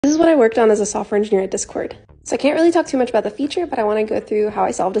This is what I worked on as a software engineer at Discord. So I can't really talk too much about the feature, but I want to go through how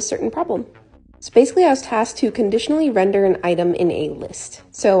I solved a certain problem. So basically I was tasked to conditionally render an item in a list.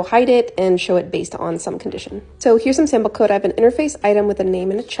 So hide it and show it based on some condition. So here's some sample code. I have an interface item with a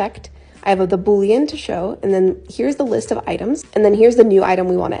name and a checked. I have the Boolean to show, and then here's the list of items, and then here's the new item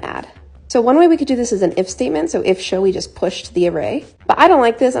we want to add. So one way we could do this is an if statement. So if show, we just pushed the array, but I don't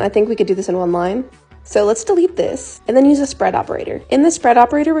like this, and I think we could do this in one line. So let's delete this and then use a spread operator. In the spread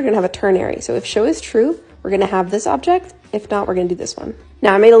operator, we're going to have a ternary. So if show is true, we're going to have this object. If not, we're going to do this one.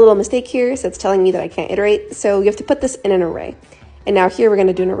 Now I made a little mistake here, so it's telling me that I can't iterate. So you have to put this in an array. And now here we're going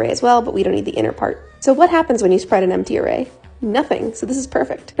to do an array as well, but we don't need the inner part. So what happens when you spread an empty array? Nothing. So this is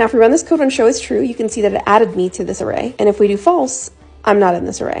perfect. Now if we run this code on show is true, you can see that it added me to this array. And if we do false, I'm not in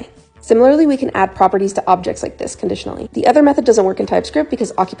this array. Similarly, we can add properties to objects like this conditionally. The other method doesn't work in TypeScript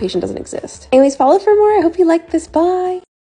because occupation doesn't exist. Anyways, follow for more. I hope you liked this. Bye.